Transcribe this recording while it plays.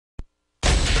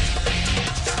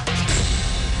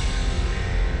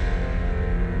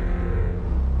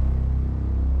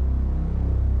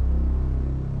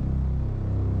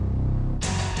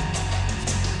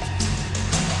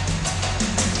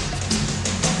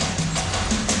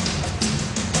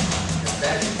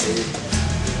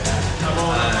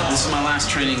This is my last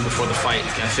training before the fight.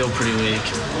 I feel pretty weak.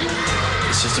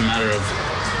 It's just a matter of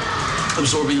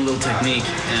absorbing a little technique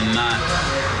and not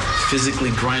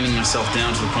physically grinding myself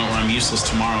down to the point where I'm useless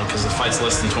tomorrow because the fight's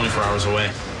less than 24 hours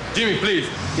away. Jimmy, please.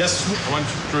 Yes. I want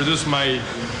to introduce my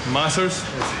masters.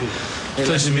 Hey,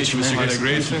 nice to meet you, Mr.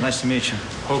 Gracie. Nice to meet you.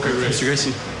 Okay, Mr.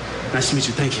 Gracie. Nice to meet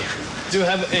you. Thank you. Do you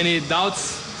have any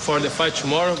doubts for the fight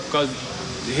tomorrow? Because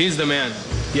he's the man.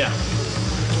 Yeah.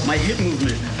 My hip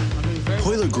movement.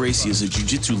 Rickson Gracie is a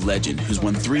jiu-jitsu legend who's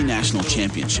won 3 national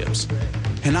championships.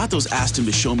 Renato's asked him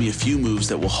to show me a few moves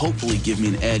that will hopefully give me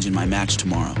an edge in my match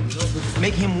tomorrow.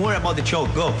 Make him worry about the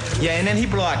choke, go. Yeah, and then he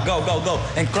block, go, go, go.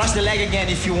 And cross the leg again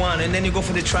if you want, and then you go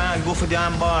for the triangle, go for the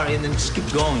arm bar, and then just keep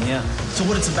going, yeah. So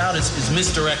what it's about is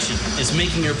misdirection. It's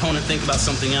making your opponent think about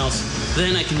something else.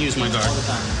 Then I can use my guard. All the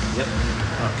time. Yep.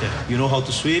 Okay. You know how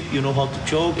to sweep, you know how to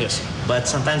choke. Yes. But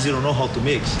sometimes you don't know how to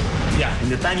mix. Yeah.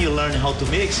 And the time you learn how to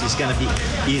mix, it's gonna be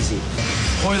easy.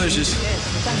 Euler's just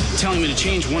telling me to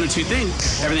change 1 or 2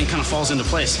 things. Everything kind of falls into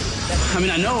place. I mean,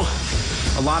 I know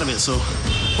a lot of it, so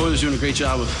Euler's doing a great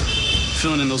job of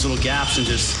filling in those little gaps and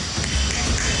just,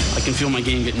 I can feel my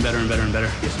game getting better and better and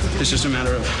better. It's just a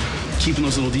matter of keeping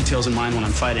those little details in mind when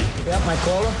I'm fighting. Grab my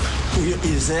collar.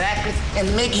 Exactly.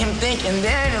 And make him think, and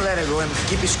then you let it go and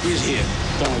keep it squeezed here.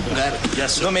 Got it.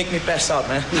 Yes, sir. Don't make me pass out,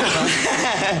 man.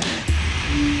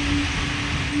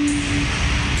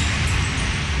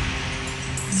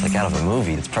 It's like out of a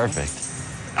movie. It's perfect.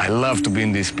 I love to be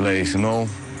in this place, you know?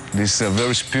 This is a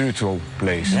very spiritual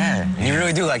place. Yeah, and you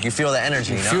really do. Like, you feel the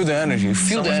energy, you know? Feel the energy. You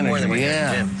feel So the much energy. more than when you're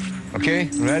in the gym. Okay,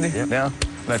 ready? Yep. Yeah?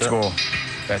 Let's go.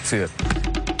 That's it.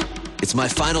 It's my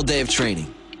final day of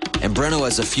training, and Breno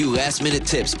has a few last-minute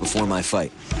tips before my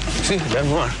fight. See, that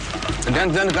one.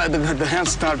 And then the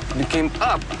hands became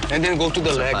up, and then go to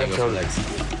the leg. Legs.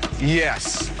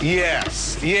 Yes,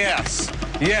 yes, yes,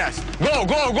 yes. Go,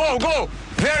 go, go, go.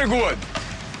 Very good.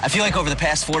 I feel like over the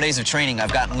past 4 days of training,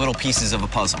 I've gotten little pieces of a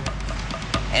puzzle.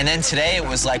 And then today, it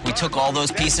was like we took all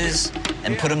those pieces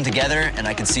and put them together, and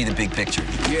I can see the big picture.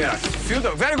 Yes, feel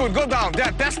the, very good. Go down.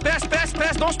 Pass,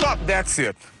 don't stop. That's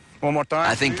it. One more time.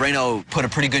 I think Breno put a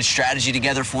pretty good strategy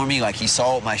together for me. Like, he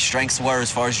saw what my strengths were as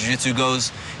far as jiu-jitsu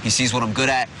goes. He sees what I'm good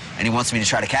at, and he wants me to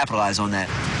try to capitalize on that.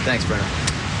 Thanks, Breno.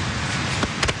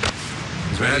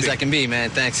 As ready as I can be, man.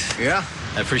 Thanks. Yeah?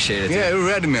 I appreciate it. Yeah, you're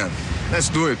ready, man. Let's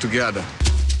do it together.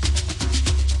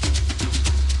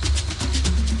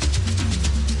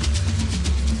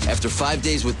 After 5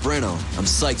 days with Breno, I'm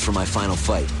psyched for my final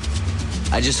fight.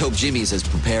 I just hope Jimmy's as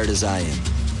prepared as I am.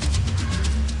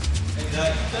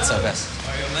 What's up, guys?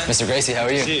 Mr. Gracie, how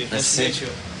are you? Nice to meet you.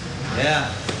 Yeah.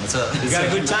 What's up? You got a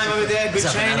good time over there? Good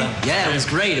training? Yeah, it was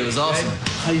great. It was awesome.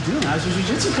 How you doing? How's your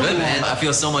jiu-jitsu coming Good, man. along? I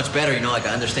feel so much better. You know, like,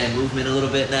 I understand movement a little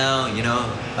bit now, you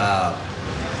know.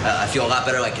 I feel a lot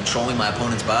better, like, controlling my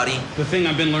opponent's body. The thing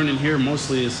I've been learning here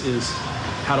mostly is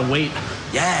how to wait.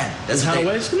 Yeah, that's How to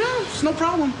wait? No, it's no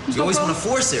problem. You always want to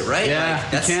force it, right? Yeah,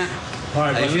 like, you can't. All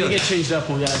right, How you let me feel? get changed up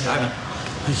when we got here.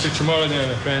 See you tomorrow then,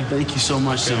 my friend. Thank you so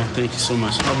much, Sam. Thank you so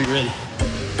much. I'll be ready.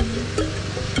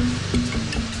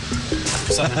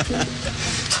 What's up, man?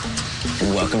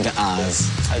 Welcome to Oz.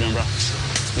 How you doing, bro?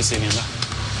 Good seeing you, bro.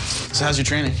 So how's your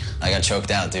training? I got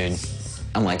choked out, dude.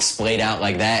 I'm like splayed out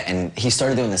like that, and he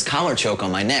started doing this collar choke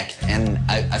on my neck, and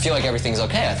I feel like everything's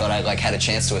okay. I thought I like had a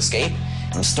chance to escape.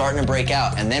 I'm starting to break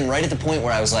out, and then right at the point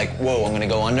where I was like, whoa, I'm gonna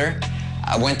go under,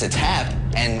 I went to tap,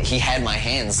 and he had my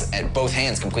hands, both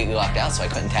hands completely locked out, so I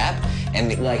couldn't tap.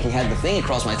 And like he had the thing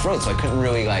across my throat, so I couldn't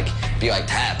really like be like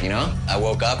tap, you know? I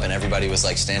woke up and everybody was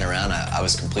like standing around. I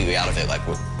was completely out of it, like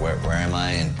where am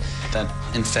I? And That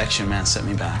infection, man, set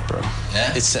me back, bro.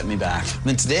 Yeah? It set me back.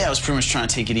 Then today I was pretty much trying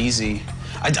to take it easy.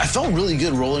 I felt really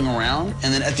good rolling around,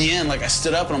 and then at the end, like I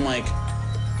stood up and I'm like,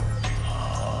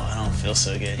 oh, I don't feel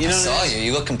so good. You know I saw you.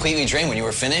 You looked completely drained when you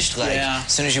were finished. Like, Yeah.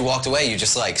 as soon as you walked away, you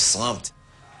just like slumped.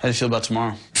 How do you feel about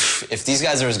tomorrow? If these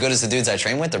guys are as good as the dudes I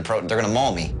train with, they're gonna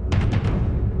maul me.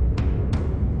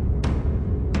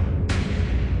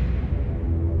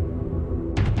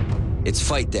 It's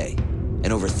fight day,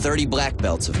 and over 30 black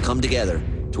belts have come together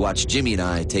to watch Jimmy and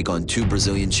I take on 2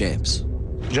 Brazilian champs.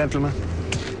 Gentlemen,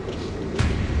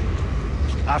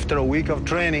 after a week of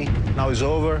training, now is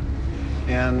over,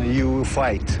 and you will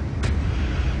fight.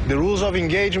 The rules of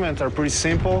engagement are pretty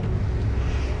simple.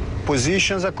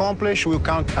 Positions accomplished will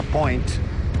count a point.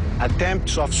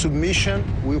 Attempts of submission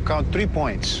will count 3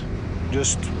 points.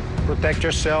 Just protect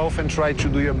yourself and try to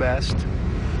do your best.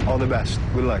 All the best.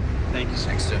 Good luck. Thank you.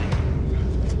 Thanks, dude.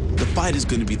 The fight is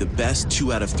going to be the best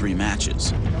 2 out of 3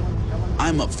 matches.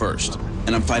 I'm up first,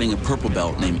 and I'm fighting a purple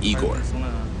belt named Igor.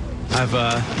 I've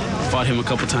fought him a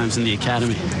couple times in the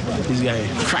academy. This guy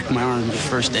cracked my arm the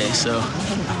first day, so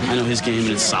I know his game,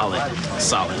 and it's solid.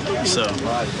 So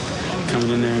coming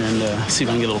in there and see if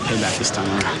I can get a little payback this time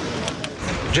around.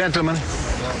 Gentlemen,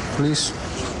 please.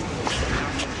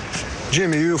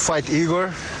 Jimmy, you fight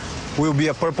Igor. Will be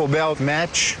a purple belt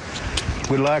match.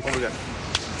 Good luck.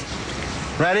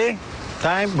 Ready?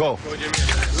 Time, go. Go, Jimmy.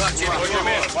 Good luck, Jimmy. Go,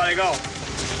 Jimmy. Let it go.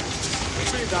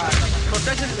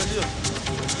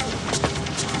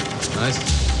 Nice.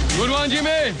 Good one,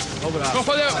 Jimmy. Go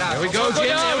for them. There we go, Jimmy.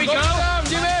 There we go.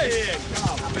 Jimmy.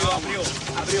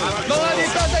 Don't let him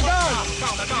pass the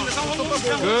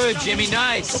gun. Good, Jimmy.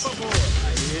 Nice.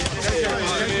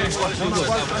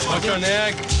 Watch your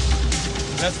neck.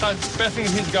 Let's start passing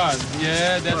his guard.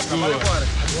 Yeah, that's good.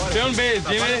 Stay on base,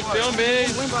 Jimmy. Stay on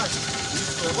base.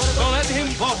 Don't let him.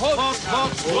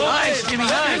 Nice, Jimmy.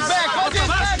 Nice. Hold his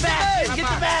back. Get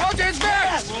the back. Hold his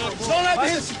back. Don't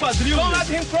let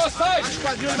him cross side.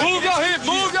 Move your hip.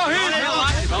 Move your hip.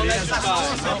 Don't let him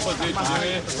pass. Okay,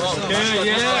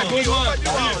 yeah, good one.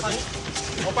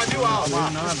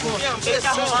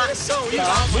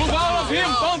 Move out of him.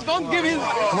 Don't give him.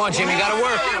 Come on, Jimmy. You gotta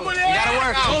work. You gotta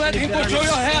work. Don't let him control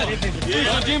your head.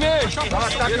 Come on, Jimmy.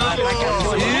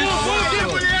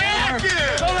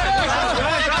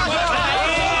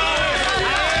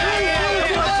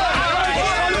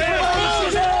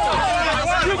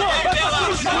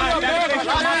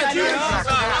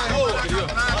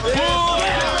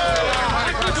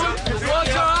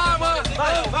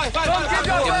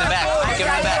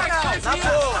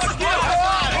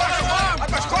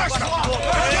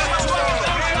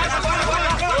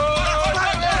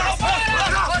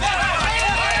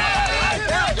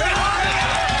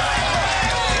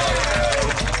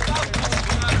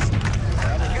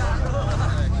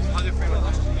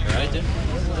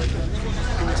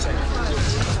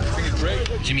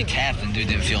 Jimmy tapped and dude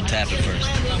didn't feel him tap at first,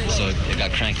 so it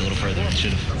got cranked a little further than it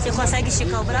should have. Você consegue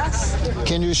esticar o braço?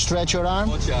 Can you stretch your arm?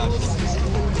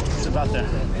 It's about there.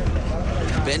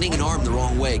 Bending an arm the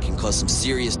wrong way can cause some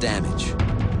serious damage,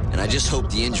 and I just hope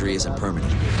the injury isn't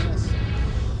permanent.